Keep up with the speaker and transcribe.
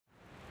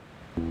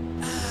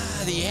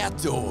The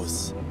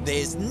outdoors.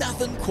 There's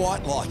nothing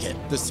quite like it.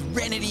 The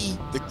serenity,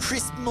 the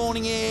crisp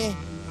morning air,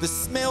 the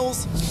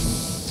smells,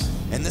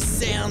 and the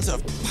sounds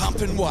of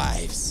pumping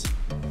waves.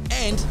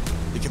 And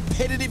the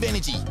competitive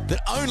energy that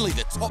only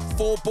the top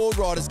 4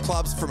 Boardriders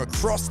clubs from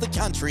across the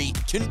country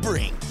can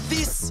bring.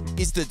 This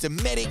is the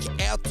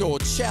Dometic Outdoor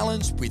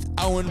Challenge with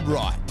Owen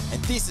Wright.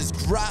 And this is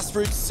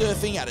grassroots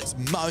surfing at its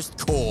most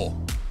core.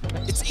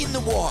 It's in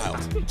the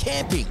wild,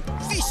 camping,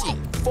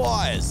 fishing,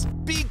 fires,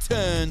 big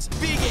turns,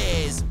 big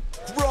airs,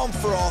 grom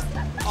froth,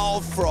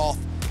 old froth,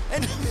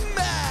 and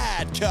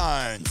mad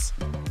cones.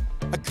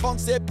 A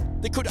concept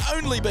that could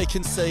only be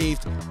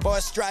conceived by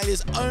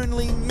Australia's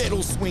only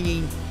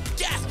medal-swinging,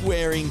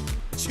 gaff-wearing,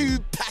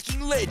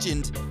 tube-packing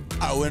legend,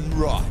 Owen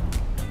Wright.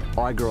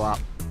 I grew up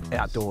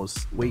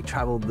outdoors. We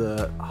travelled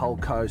the whole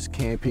coast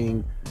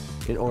camping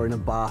or in a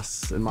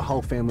bus, and my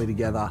whole family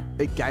together.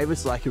 It gave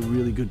us like a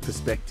really good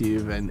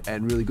perspective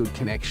and really good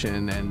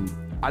connection, and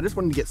I just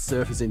wanted to get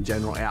surfers in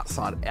general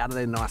outside, out of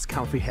their nice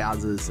comfy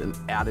houses and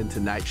out into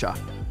nature.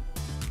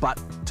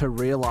 But to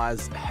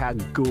realise how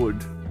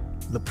good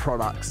the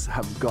products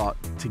have got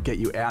to get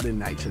you out in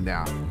nature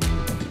now.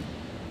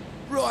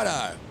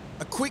 Righto,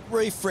 a quick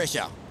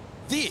refresher.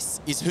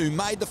 This is who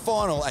made the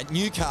final at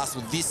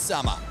Newcastle this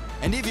summer.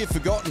 And if you've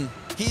forgotten,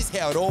 here's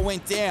how it all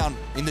went down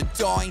in the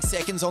dying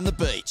seconds on the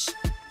beach.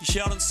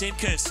 Sheldon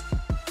Simkus,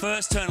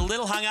 first turn a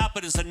little hung up,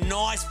 but it's a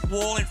nice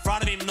wall in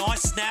front of him,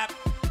 nice snap.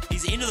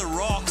 He's into the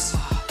rocks.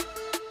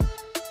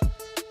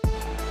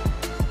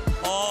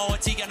 Oh,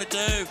 what's he gonna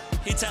do?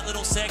 Hits that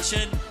little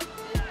section,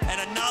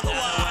 and another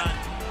one.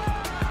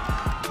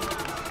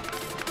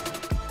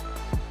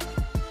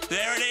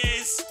 There it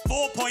is,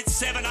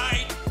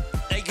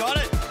 4.78. They got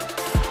it.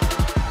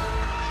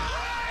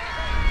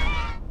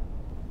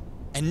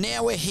 And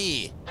now we're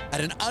here at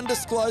an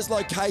undisclosed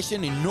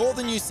location in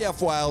northern New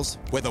South Wales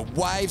where the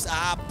waves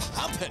are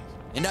pumping.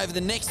 And over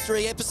the next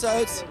 3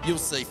 episodes, you'll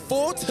see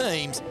 4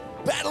 teams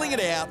battling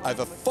it out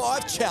over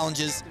 5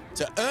 challenges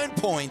to earn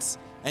points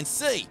and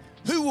see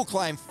who will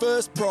claim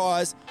first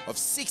prize of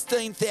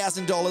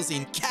 $16,000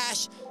 in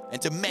cash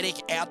and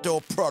Dometic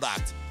outdoor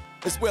product,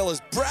 as well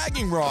as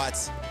bragging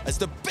rights as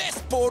the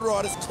best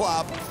Boardriders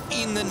club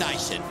in the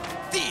nation.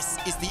 This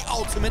is the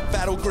ultimate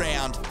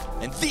battleground,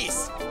 and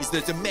this is the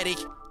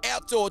Dometic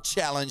Outdoor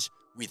Challenge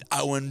with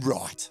Owen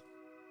Wright.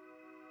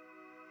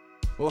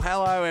 Well,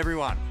 hello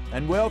everyone,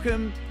 and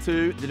welcome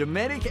to the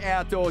Dometic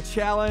Outdoor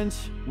Challenge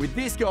with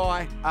this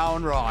guy,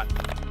 Owen Wright.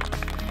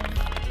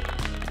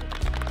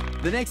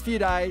 The next few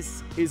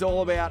days is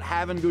all about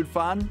having good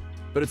fun,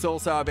 but it's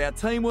also about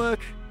teamwork,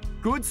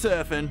 good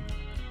surfing,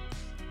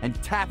 and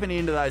tapping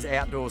into those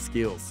outdoor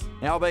skills.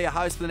 Now, I'll be your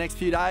host for the next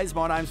few days.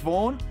 My name's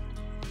Vaughn,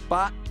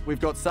 but we've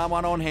got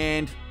someone on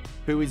hand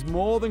who is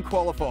more than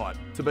qualified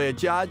to be a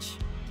judge,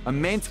 a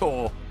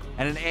mentor,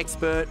 and an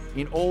expert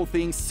in all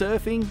things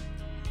surfing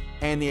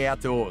and the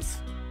outdoors.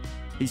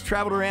 He's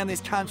travelled around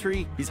this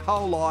country his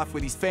whole life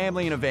with his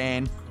family in a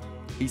van.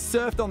 He's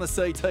surfed on the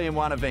CT and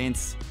won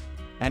events,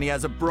 and he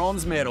has a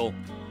bronze medal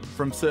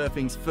from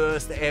surfing's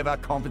first ever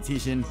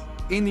competition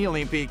in the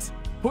Olympics.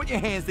 Put your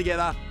hands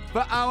together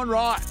for Owen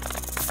Wright.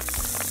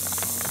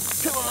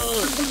 Come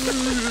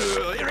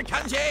on, here it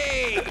comes,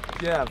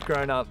 Yeah, I've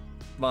grown up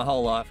my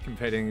whole life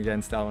competing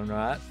against Owen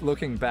Wright.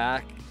 Looking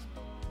back,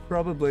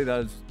 probably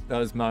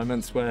those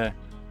moments where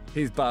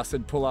his bus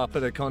would pull up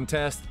at a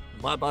contest,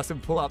 my bus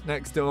would pull up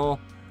next door,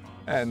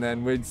 and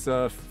then we'd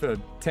surf for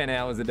 10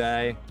 hours a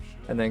day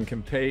and then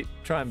compete,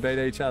 try and beat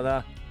each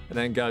other, and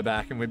then go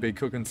back and we'd be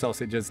cooking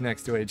sausages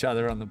next to each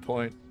other on the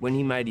point. When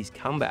he made his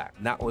comeback,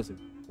 that was a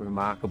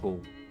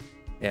remarkable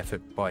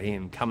effort by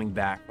him, coming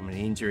back from an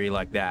injury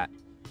like that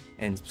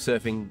and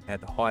surfing at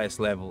the highest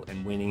level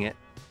and winning it.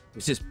 It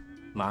was just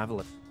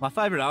marvellous. My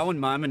favourite Owen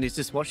moment is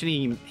just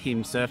watching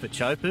him surf at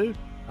Chopu.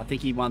 I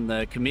think he won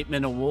the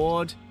commitment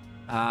award,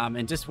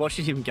 and just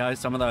watching him go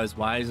some of those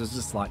waves was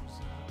just like,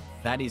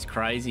 that is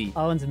crazy.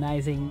 Owen's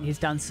amazing. He's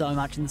done so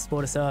much in the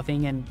sport of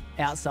surfing and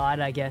outside,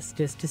 I guess,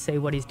 just to see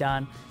what he's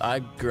done. I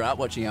grew up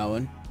watching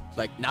Owen.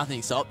 Like,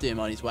 nothing stopped him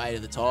on his way to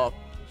the top.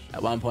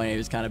 At one point, he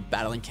was kind of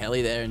battling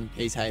Kelly there in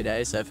his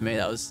heyday, so for me,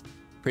 that was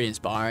pretty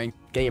inspiring.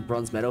 Getting a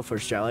bronze medal for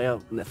Australia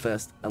in the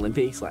first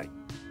Olympics, like,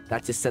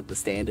 that just set the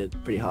standard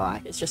pretty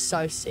high. It's just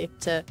so sick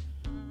to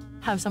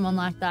have someone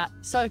like that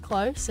so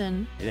close.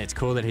 And it's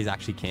cool that he's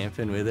actually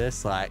camping with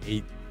us. Like,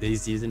 he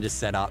isn't just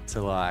set up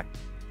to, like,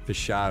 for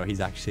show.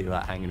 He's actually,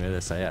 like, hanging with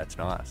us, so yeah, it's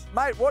nice.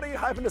 Mate, what are you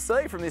hoping to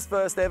see from this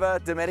first ever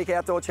Dometic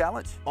Outdoor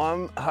Challenge?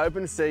 I'm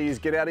hoping to see you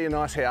get out of your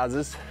nice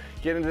houses,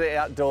 get into the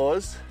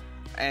outdoors,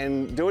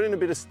 and do it in a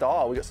bit of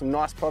style. We've got some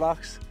nice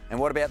products. And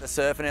what about the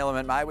surfing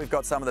element, mate? We've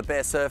got some of the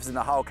best surfers in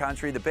the whole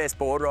country, the best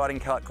board riding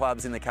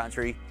clubs in the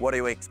country. What are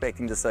you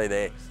expecting to see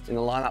there? And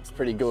the lineup's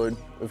pretty good.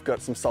 We've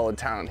got some solid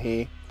talent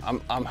here. I'm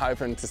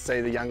hoping to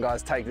see the young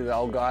guys take to the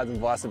old guys and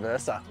vice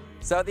versa.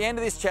 So at the end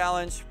of this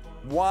challenge,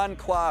 one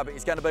club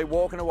is going to be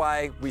walking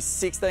away with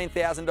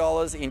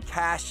 $16,000 in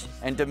cash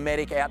and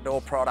Dometic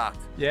outdoor product.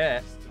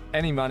 Yeah,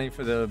 any money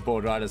for the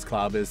Boardriders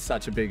Club is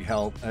such a big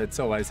help. It's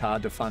always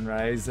hard to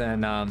fundraise,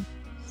 and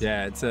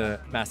yeah, it's a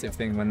massive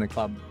thing when the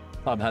club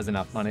has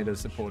enough money to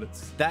support it.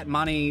 That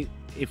money,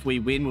 if we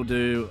win, we'll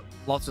do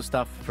lots of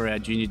stuff for our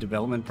junior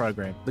development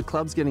program. The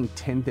club's getting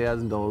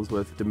 $10,000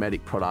 worth of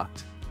Dometic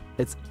product.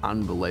 It's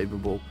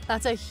unbelievable.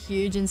 That's a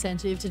huge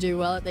incentive to do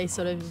well at these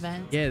sort of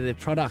events. Yeah, the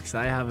products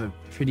they have are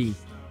pretty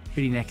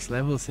next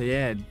level. So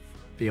yeah, it'd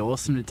be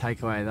awesome to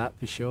take away that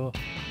for sure.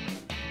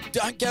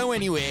 Don't go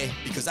anywhere,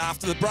 because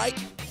after the break,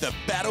 the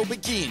battle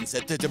begins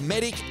at the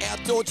Dometic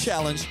Outdoor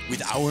Challenge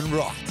with Owen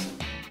Wright.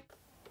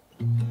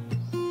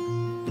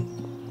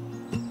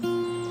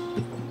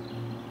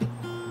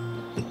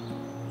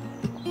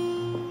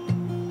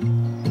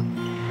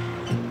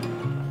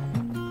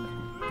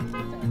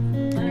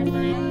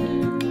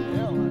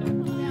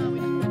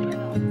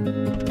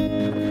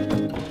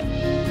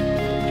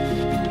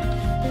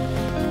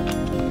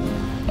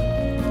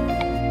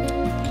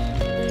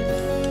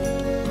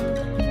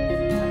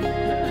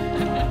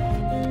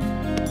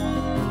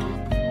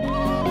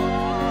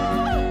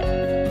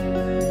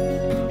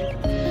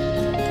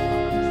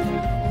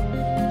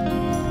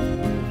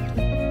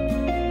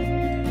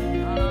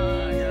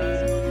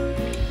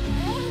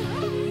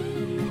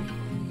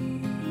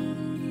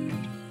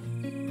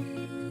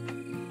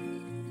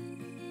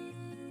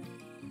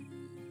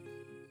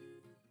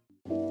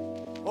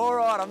 All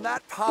right, I'm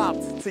that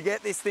pumped to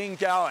get this thing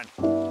going.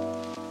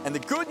 And the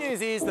good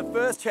news is the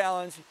first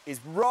challenge is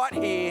right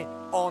here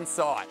on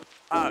site.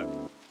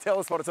 Oh, tell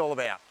us what it's all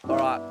about. All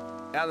right,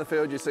 out in the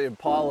field you see a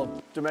pile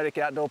of Dometic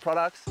outdoor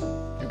products.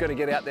 You've got to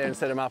get out there and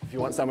set them up if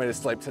you want somewhere to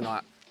sleep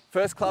tonight.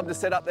 First club to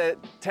set up their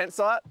tent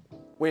site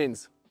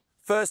wins.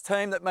 First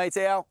team that meets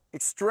our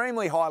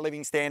extremely high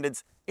living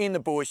standards in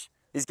the bush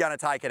is going to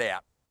take it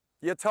out.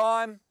 Your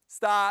time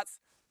starts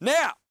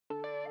now.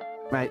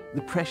 Mate,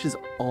 the pressure's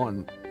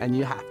on and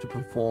you have to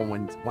perform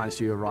once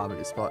you arrive at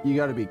your spot. You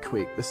got to be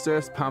quick. The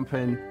surf's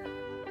pumping,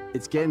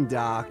 it's getting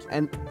dark,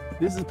 and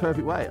this is the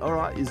perfect way. All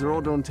right, you're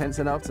all doing tent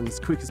setups and as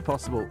quick as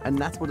possible, and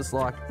that's what it's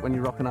like when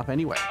you're rocking up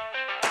anyway.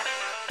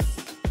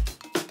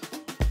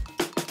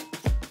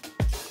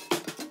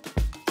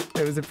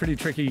 It was a pretty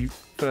tricky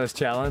first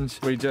challenge.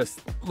 We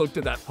just looked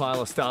at that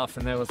pile of stuff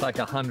and there was like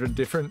 100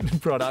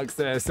 different products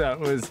there, so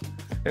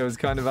it was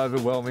kind of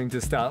overwhelming to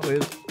start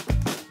with.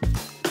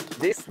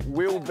 This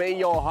will be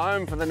your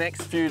home for the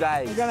next few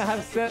days. We're gonna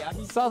have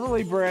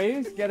southerly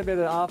breeze, get a bit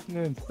of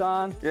afternoon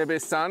sun. Get a bit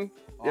of sun.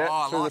 Yeah,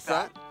 I like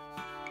that.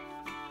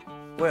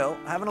 Well,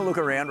 having a look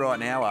around right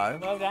now, O.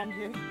 Well done,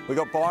 Hugh. We've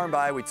got Byron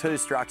Bay with 2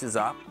 structures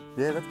up.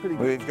 Yeah, that's pretty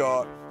good. We've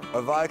got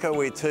Avoca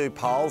with 2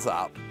 poles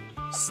up.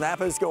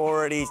 Snappers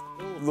already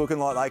looking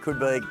like they could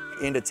be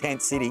into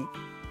Tent City.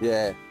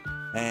 Yeah.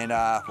 And,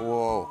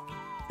 whoa,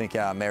 I think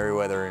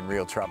Merewether in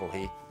real trouble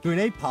here. Do we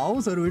need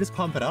poles or do we just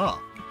pump it up?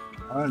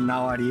 I have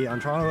no idea. I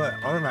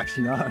don't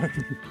actually know.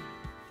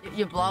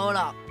 You blow it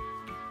up.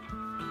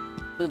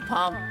 With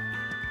pump.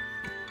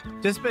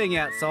 Just being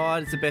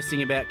outside is the best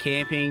thing about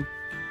camping.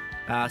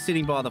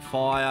 Sitting by the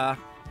fire,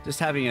 just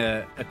having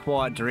a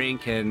quiet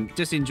drink and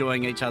just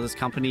enjoying each other's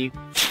company.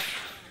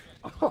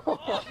 Giant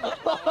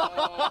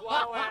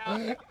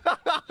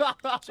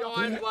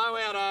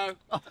blowout, O.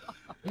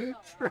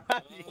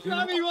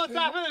 Travie, what's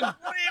happened? What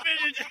are you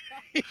meant to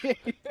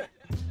do?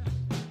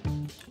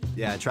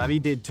 Yeah, Travie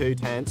did 2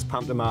 tents,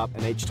 pumped them up,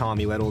 and each time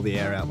he let all the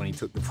air out when he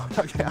took the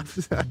product out.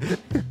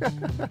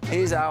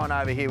 Here's Owen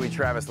over here with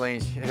Travis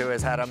Lynch, who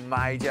has had a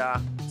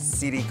major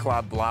city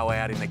club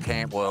blowout in the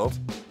camp world.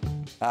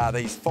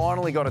 He's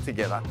finally got it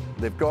together.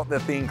 They've got the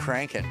thing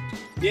cranking.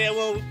 Yeah,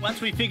 well,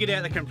 once we figured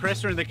out the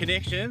compressor and the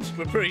connections,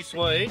 we're pretty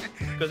sweet,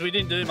 because we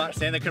didn't do much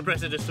then, the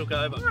compressor just took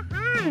over.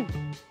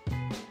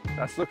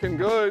 That's looking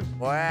good.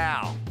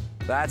 Wow.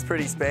 That's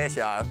pretty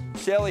special.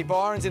 Shelley,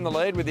 Byron's in the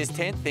lead with this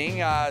tent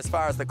thing as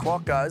far as the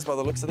clock goes, by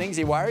the looks of things.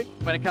 You worried?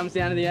 When it comes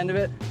down to the end of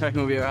it, I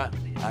reckon we'll be all right.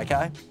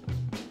 Okay.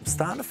 I'm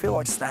starting to feel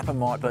like Snapper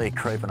might be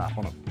creeping up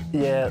on it.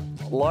 Yeah,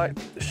 like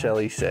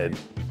Shelley said,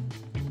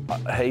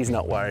 he's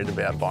not worried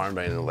about Byron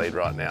being in the lead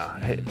right now.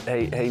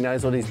 He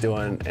knows what he's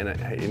doing and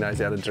he knows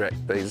how to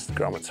direct these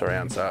grommets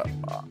around. So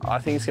I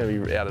think it's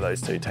going to be out of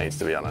those 2 teams,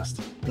 to be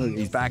honest. Look,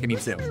 he's backing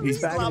himself.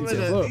 He's backing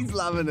himself. Look. He's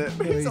loving it.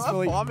 He's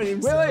high-fiving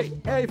himself.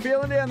 Willie, how you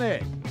feeling down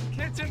there?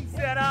 Kitchen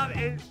setup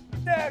is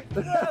next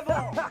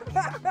level.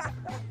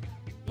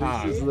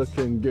 This is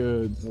looking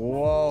good.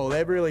 Whoa,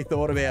 they've really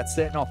thought about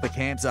setting off the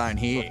camp zone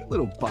here.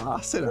 Little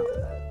bar setup.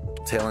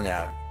 I'm telling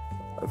you,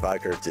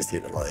 Avoca have just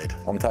hit the lead.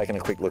 I'm taking a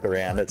quick look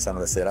around at some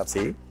of the setups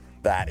here.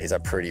 That is a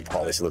pretty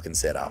polished looking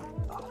setup.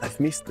 They've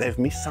missed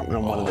something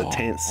on one of the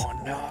tents. Oh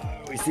no,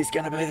 is this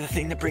going to be the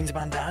thing that brings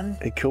them undone?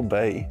 It could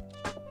be.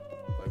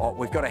 Oh,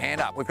 we've got a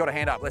hand up. We've got a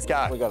hand up. Let's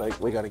go. We got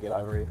to get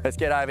over here. Let's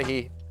get over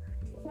here.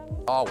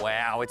 Oh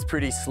wow, it's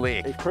pretty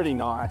slick. It's pretty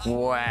nice.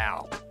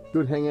 Wow.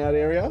 Good hangout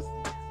area.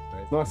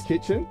 Nice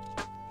kitchen.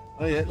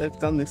 Oh yeah, they've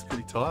done this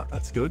pretty tight.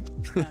 That's good.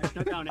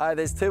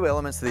 There's 2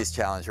 elements to this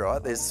challenge,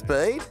 right? There's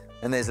speed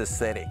and there's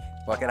aesthetic.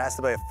 Like, it has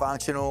to be a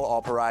functional,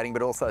 operating,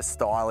 but also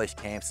stylish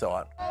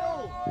campsite.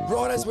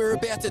 Right as we're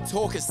about to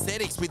talk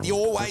aesthetics with the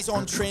always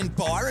on trend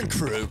Byron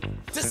crew,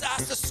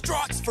 disaster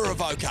strikes for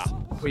Avoca.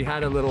 we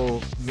had a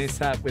little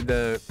mishap with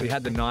we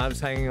had the knives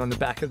hanging on the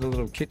back of the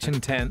little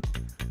kitchen tent,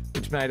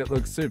 which made it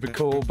look super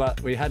cool,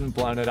 but we hadn't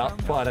blown it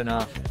up quite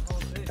enough.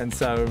 And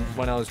so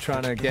when I was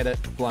trying to get it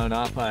blown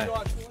up, I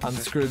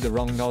unscrewed the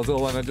wrong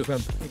nozzle and it just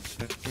went,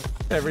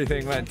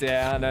 everything went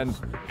down, and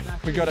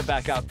we got it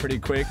back up pretty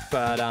quick,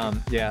 but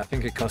yeah, I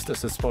think it cost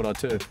us a spot or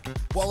two.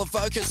 While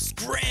Avoca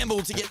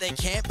scrambled to get their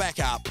camp back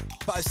up,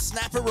 both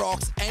Snapper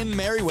Rocks and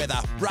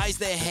Merewether raised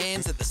their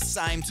hands at the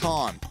same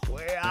time.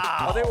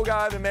 I think we'll go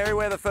over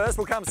Merewether first.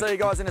 We'll come see you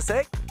guys in a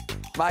sec.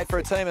 Mate, for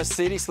a team of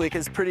city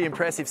slickers, pretty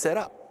impressive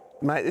setup.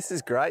 Mate, this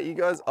is great. You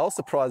guys, I was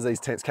surprised these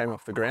tents came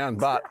off the ground,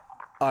 but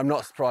I'm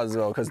not surprised as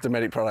well because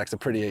Dometic products are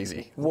pretty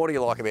easy. What do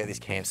you like about this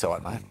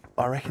campsite, mate?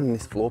 I reckon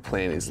this floor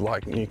plan is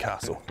like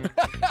Newcastle.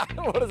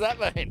 What does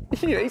that mean?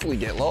 You easily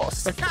get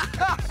lost.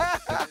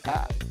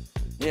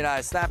 You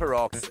know, Snapper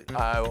Rocks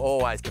are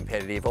always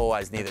competitive,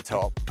 always near the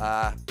top.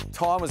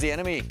 Time was the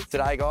enemy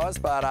today, guys,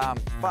 but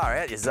far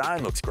out, your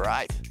zone looks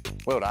great.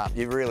 Well done.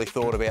 You've really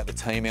thought about the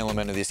team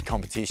element of this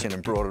competition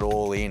and brought it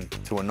all in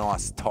to a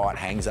nice, tight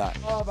hang zone.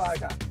 Oh,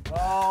 Avoca.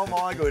 Oh,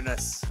 my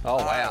goodness. Oh,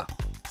 wow.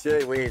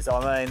 Gee whiz,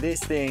 I mean, this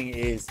thing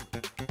is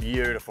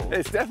beautiful.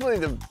 It's definitely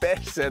the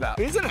best setup,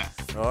 isn't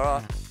it? All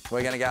right,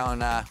 we're going to go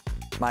and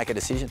make a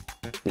decision.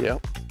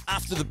 Yep.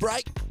 After the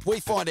break, we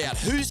find out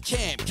whose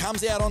camp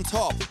comes out on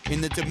top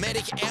in the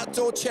Dometic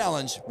Outdoor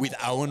Challenge with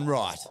Owen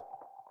Wright.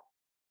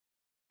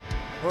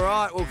 All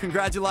right, well,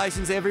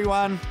 congratulations,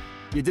 everyone.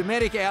 Your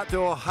Dometic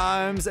outdoor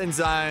homes and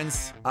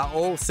zones are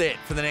all set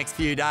for the next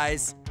few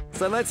days.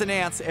 So let's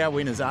announce our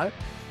winners, eh?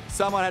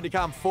 Someone had to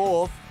come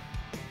fourth,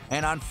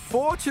 and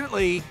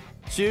unfortunately,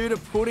 due to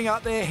putting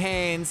up their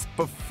hands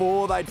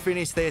before they'd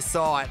finished their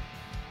site,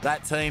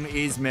 that team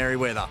is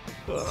Merewether.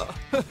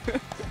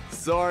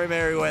 Sorry,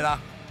 Merewether.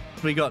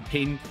 We got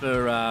pinned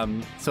for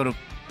sort of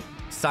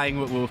saying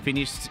we were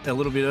finished a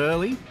little bit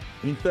early.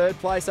 In third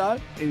place, O?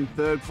 In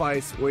third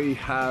place, we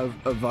have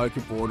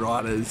Avoca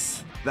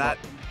Boardriders. That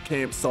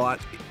campsite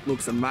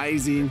looks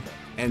amazing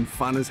and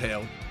fun as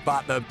hell.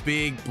 But the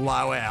big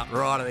blowout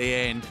right at the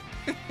end.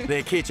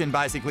 Their kitchen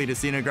basically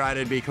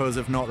disintegrated because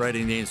of not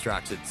reading the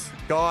instructions.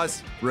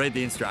 Guys, read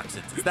the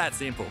instructions. It's that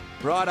simple.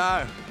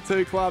 Righto,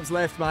 2 clubs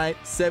left, mate.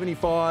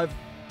 75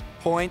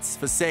 points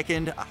for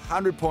second,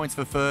 100 points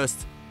for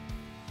first.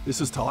 This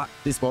was tight.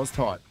 This was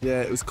tight.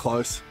 Yeah, it was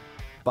close.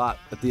 But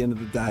at the end of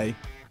the day,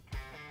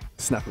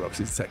 Snapper Rocks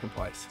is in second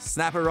place.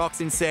 Snapper Rocks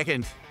in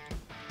second.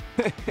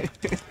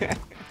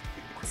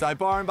 So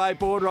Byron Bay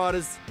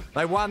Boardriders,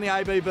 they won the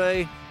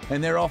ABB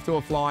and they're off to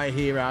a flyer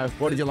hero.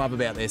 What did you love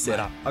about their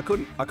setup? I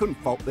couldn't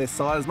fault their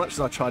side as much as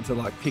I tried to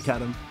like pick at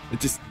them. It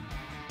just,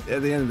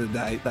 at the end of the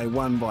day, they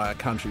won by a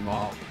country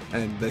mile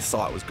and their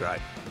site was great.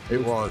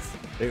 It was.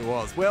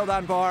 Well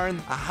done, Byron.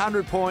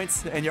 100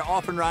 points and you're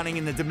off and running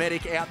in the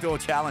Dometic Outdoor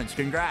Challenge.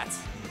 Congrats.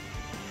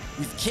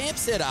 With camp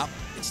set up,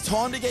 it's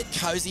time to get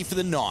cozy for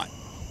the night.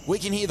 We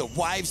can hear the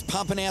waves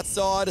pumping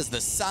outside as the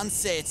sun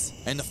sets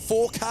and the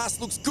forecast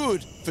looks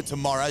good for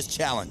tomorrow's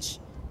challenge.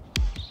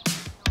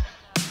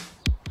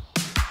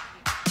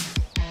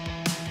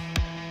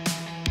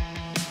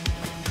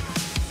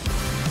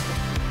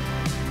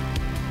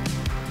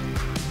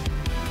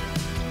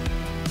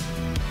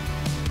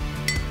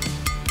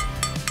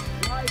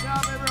 Wake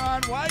up,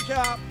 everyone, wake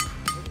up.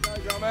 Let's go,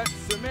 Grommet.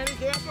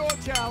 Dometic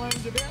Outdoor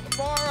Challenge, about to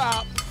fire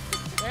up.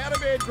 Out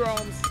of bed,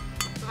 groms.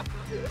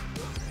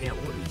 Yeah,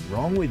 what is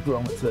wrong with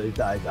Grommet these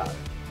days, though?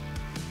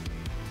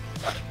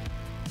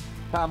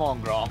 Come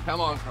on, Grom. Come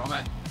on,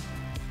 Grommet.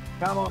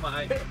 Come on,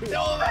 mate. Here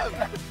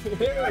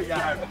we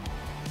go.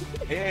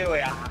 Here we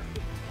are.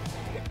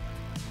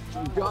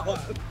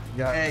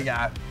 There you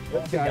go.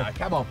 Let's go.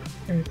 Come on.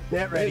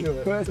 Get ready.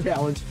 First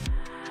challenge.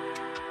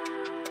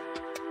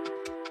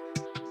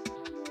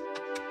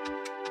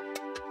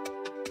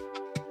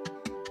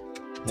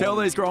 Tell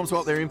these Groms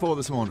what they're in for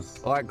this morning.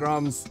 All right,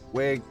 Groms,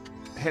 we're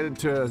headed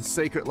to a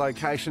secret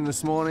location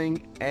this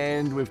morning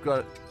and we've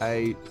got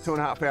a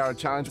 2.5 hour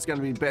challenge. It's going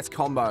to be best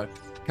combo.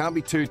 Can't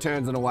be 2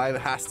 turns and a wave,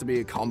 it has to be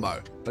a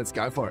combo. Let's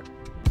go for it.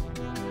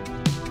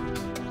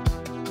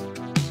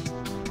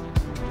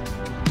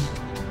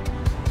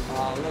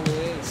 Oh, look at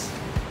this.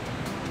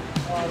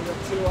 Oh, we've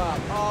got 2 up.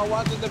 Oh,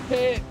 one's in the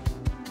pit.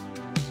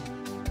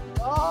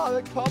 Oh,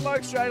 the combo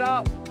straight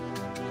up.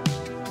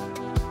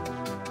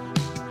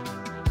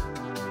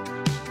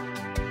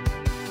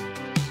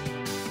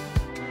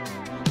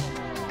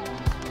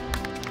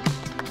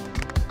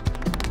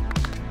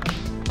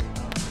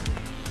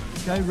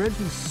 Okay, Red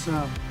was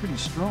pretty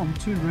strong.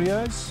 2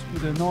 Rios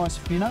with a nice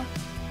finner.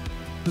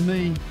 For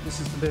me,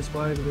 this is the best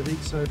wave of the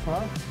week so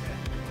far.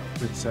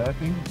 Good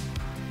surfing.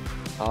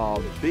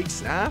 Oh, big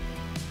snap.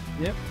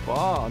 Yep.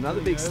 Wow,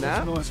 another big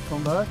snap. Nice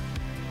combo.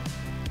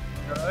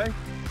 Okay.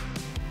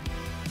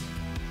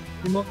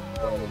 You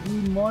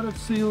might have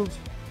sealed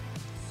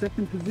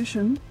second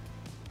position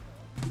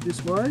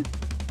this way.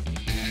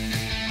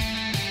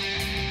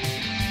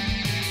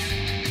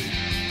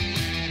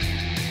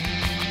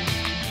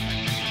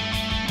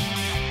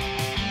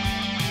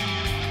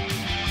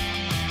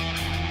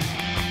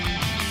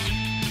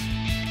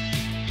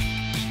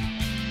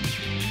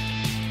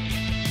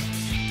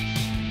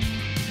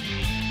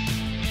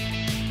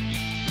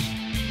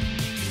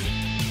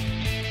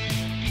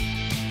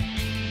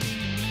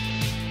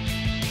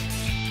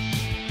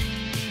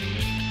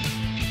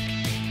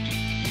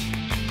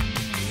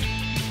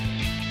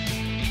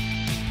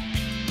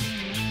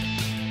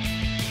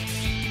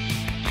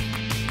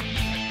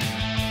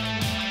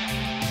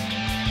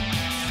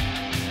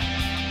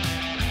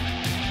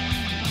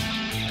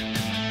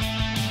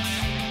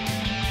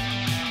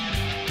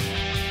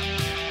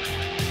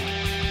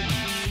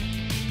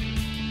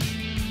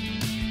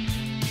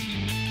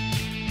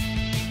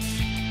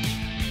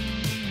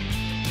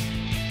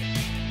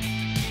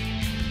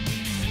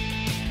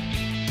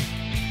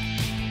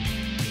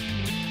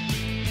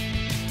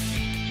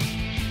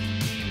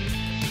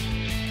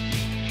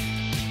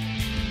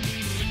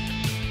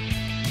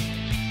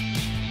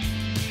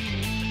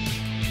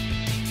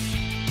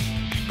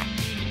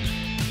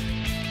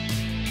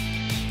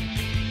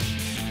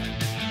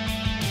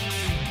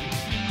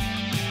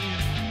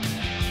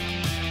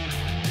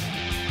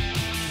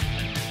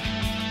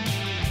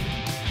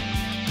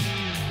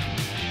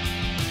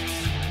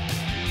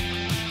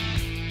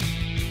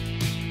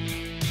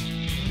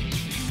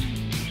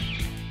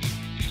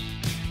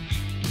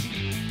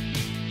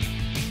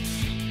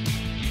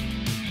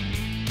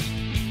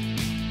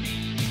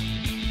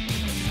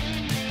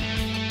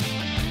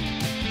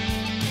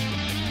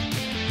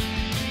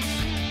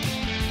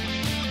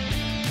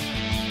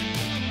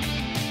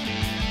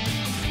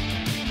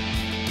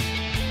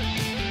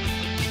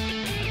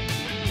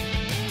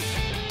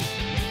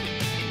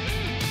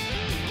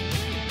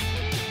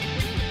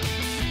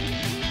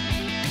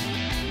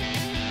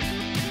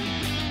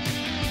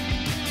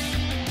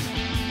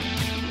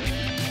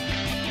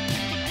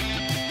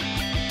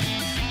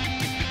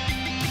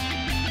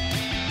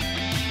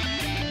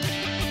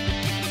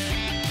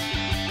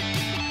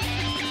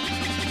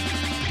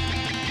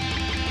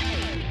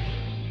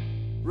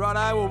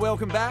 Righto, well,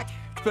 welcome back.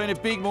 It's been a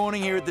big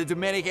morning here at the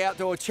Dometic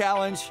Outdoor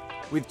Challenge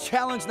with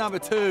challenge number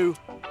 2,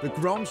 the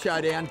Grom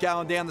Showdown,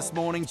 going down this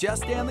morning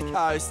just down the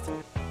coast.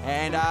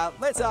 And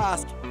let's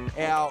ask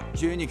our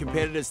junior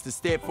competitors to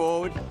step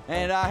forward.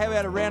 And how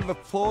about a round of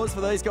applause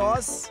for these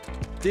guys?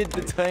 Did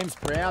the teams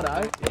proud,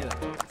 eh?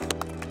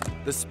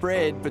 The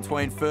spread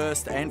between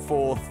first and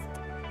fourth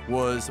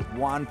was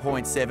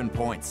 1.7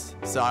 points.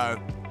 So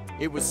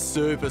it was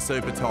super,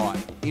 super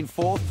tight. In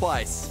fourth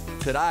place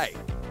today,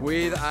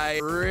 with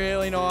a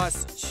really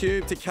nice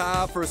tube to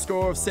carve for a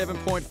score of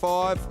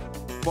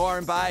 7.5,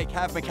 Byron Bay,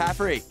 Cav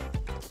McCaffrey.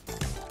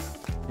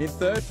 In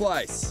third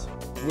place,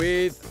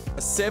 with a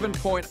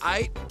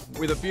 7.8,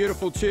 with a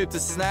beautiful tube to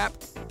snap,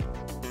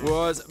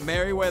 was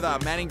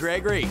Merewether, Manning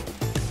Gregory.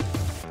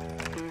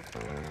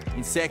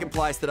 In second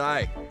place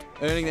today,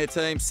 earning their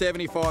team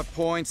 75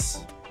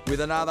 points,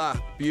 with another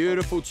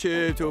beautiful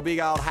tube to a big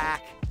old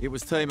hack, it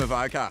was Team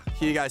Avoca,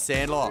 Hugo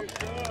Sandlot.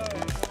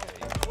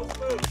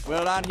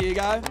 Well done,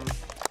 Hugo.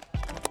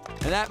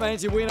 And that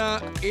means your winner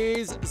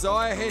is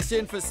Zaya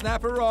Hessian for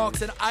Snapper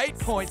Rocks, an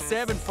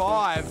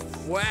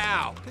 8.75.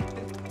 Wow.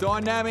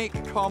 Dynamic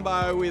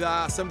combo with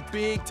some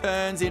big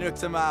turns into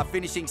some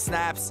finishing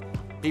snaps.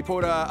 He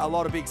put a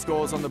lot of big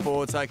scores on the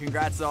board, so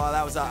congrats, Zaya.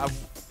 That was an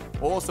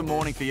awesome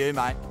morning for you,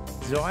 mate.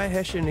 Zaya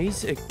Hessian,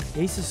 he's a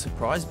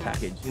surprise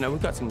package. You know,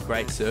 we've got some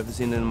great surfers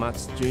in and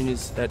amongst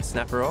juniors at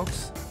Snapper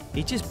Rocks.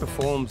 He just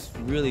performs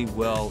really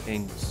well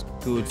in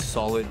good,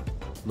 solid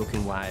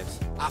looking waves.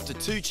 After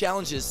 2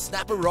 challenges,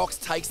 Snapper Rocks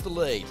takes the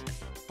lead.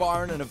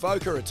 Byron and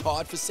Avoca are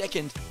tied for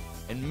second,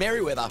 and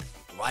Merewether,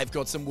 they've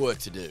got some work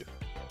to do.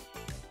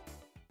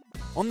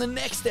 On the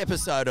next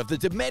episode of the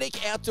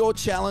Dometic Outdoor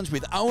Challenge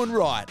with Owen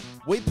Wright,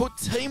 we put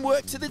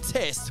teamwork to the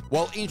test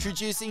while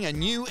introducing a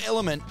new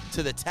element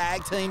to the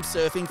tag team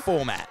surfing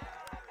format,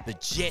 the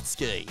jet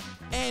ski.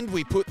 And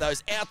we put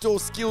those outdoor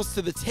skills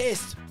to the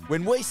test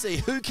when we see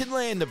who can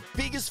land the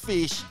biggest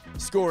fish,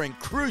 scoring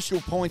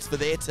crucial points for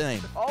their team.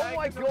 Oh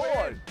my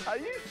God, are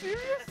you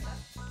serious?